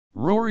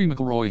Rory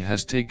Mcilroy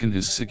has taken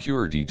his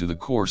security to the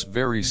course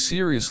very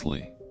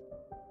seriously.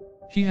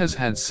 He has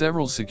had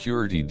several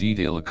security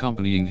detail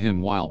accompanying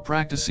him while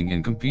practicing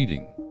and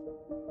competing.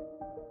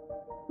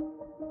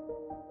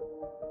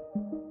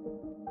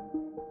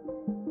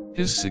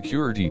 His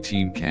security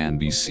team can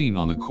be seen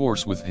on the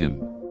course with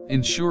him,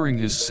 ensuring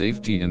his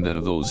safety and that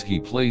of those he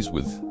plays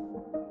with.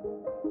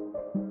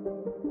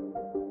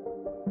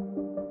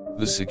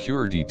 The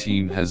security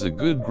team has a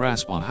good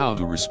grasp on how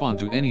to respond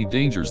to any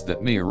dangers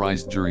that may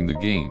arise during the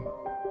game.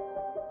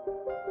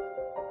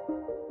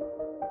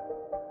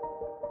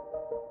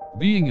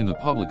 Being in the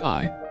public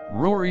eye,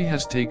 Rory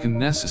has taken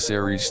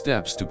necessary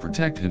steps to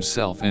protect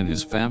himself and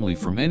his family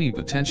from any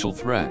potential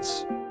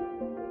threats.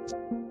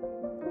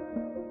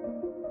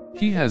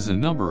 He has a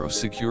number of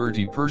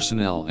security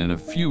personnel and a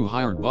few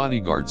hired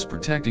bodyguards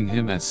protecting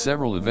him at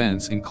several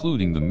events,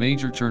 including the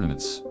major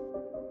tournaments.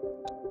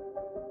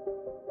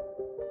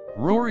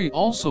 Rory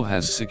also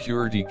has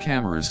security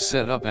cameras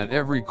set up at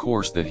every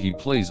course that he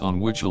plays on,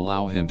 which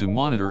allow him to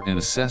monitor and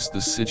assess the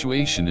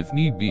situation if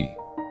need be.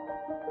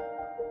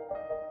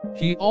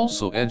 He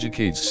also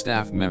educates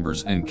staff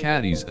members and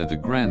caddies at the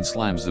Grand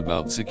Slams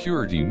about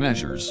security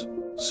measures,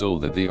 so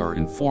that they are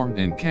informed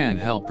and can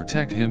help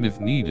protect him if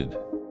needed.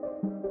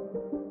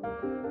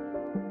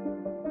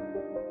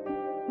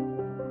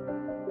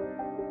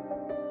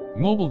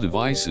 Mobile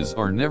devices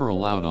are never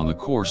allowed on the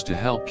course to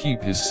help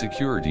keep his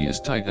security as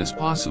tight as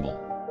possible.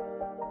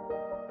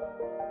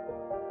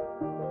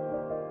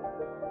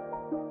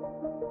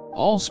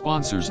 All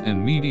sponsors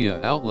and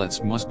media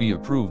outlets must be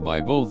approved by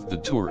both the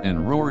tour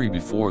and Rory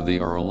before they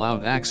are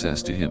allowed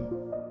access to him.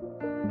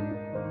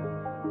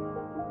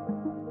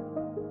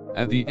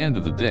 At the end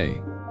of the day,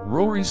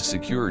 Rory's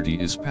security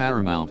is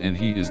paramount and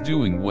he is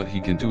doing what he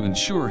can to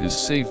ensure his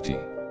safety.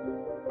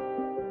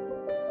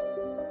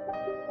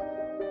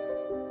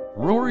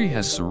 Rory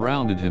has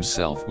surrounded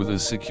himself with a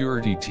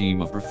security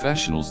team of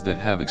professionals that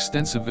have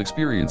extensive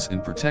experience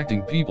in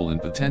protecting people in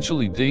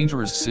potentially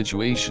dangerous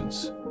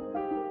situations.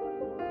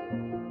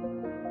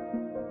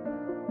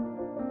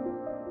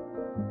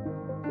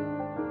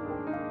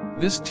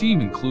 This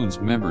team includes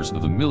members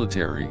of the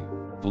military,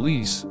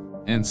 police,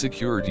 and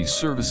security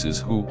services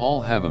who all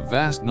have a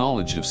vast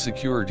knowledge of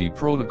security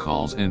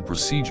protocols and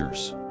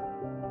procedures.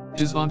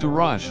 His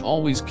entourage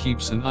always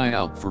keeps an eye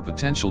out for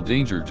potential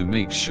danger to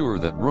make sure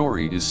that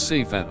Rory is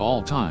safe at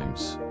all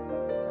times.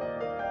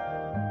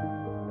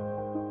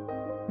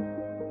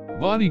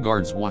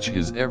 Bodyguards watch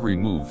his every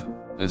move,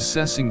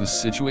 assessing the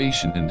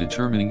situation and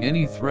determining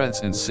any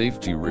threats and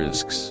safety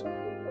risks.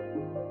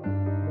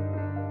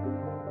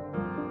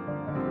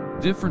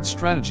 Different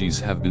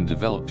strategies have been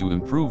developed to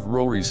improve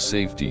Rory's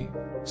safety,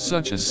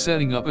 such as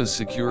setting up a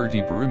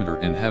security perimeter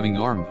and having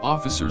armed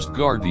officers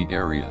guard the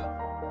area.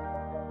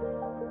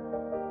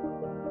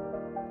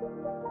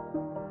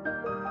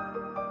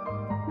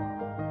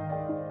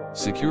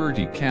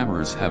 Security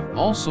cameras have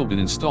also been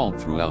installed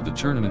throughout the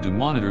tournament to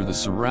monitor the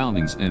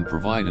surroundings and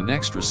provide an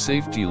extra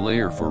safety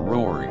layer for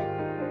Rory.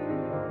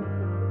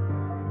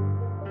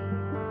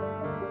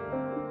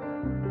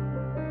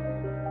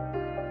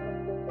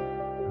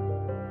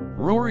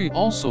 Rory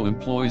also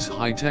employs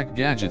high-tech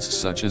gadgets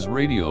such as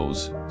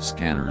radios,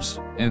 scanners,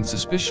 and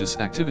suspicious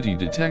activity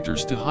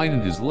detectors to heighten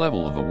his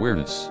level of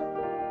awareness.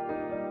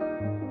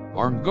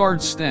 Armed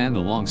guards stand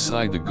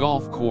alongside the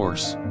golf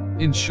course,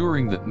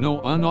 ensuring that no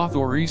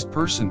unauthorized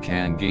person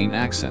can gain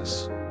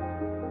access.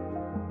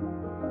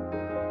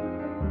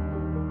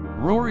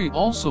 Rory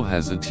also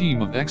has a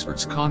team of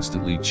experts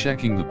constantly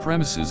checking the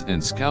premises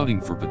and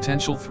scouting for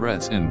potential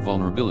threats and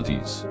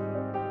vulnerabilities.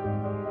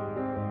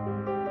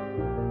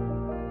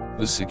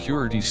 The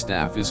security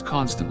staff is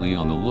constantly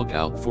on the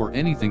lookout for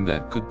anything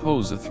that could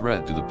pose a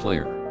threat to the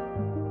player.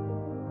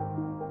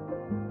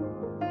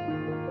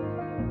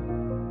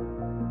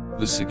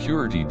 The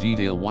security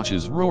detail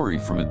watches Rory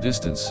from a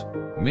distance,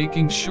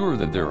 making sure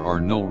that there are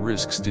no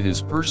risks to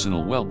his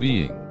personal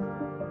well-being.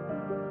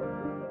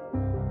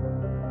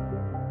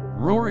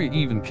 Rory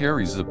even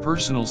carries a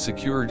personal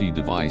security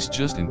device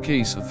just in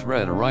case a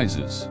threat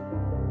arises.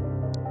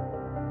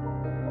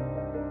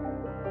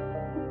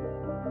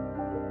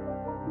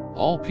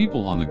 All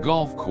people on the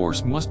golf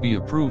course must be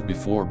approved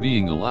before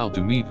being allowed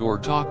to meet or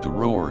talk to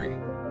Rory.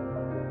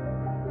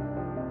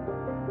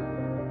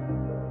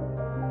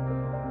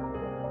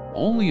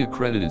 Only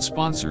accredited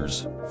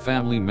sponsors,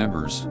 family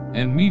members,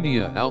 and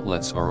media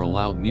outlets are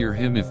allowed near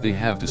him if they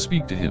have to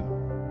speak to him.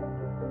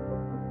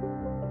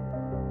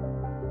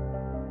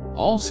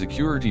 All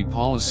security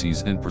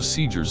policies and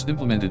procedures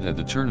implemented at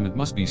the tournament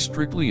must be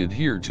strictly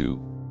adhered to.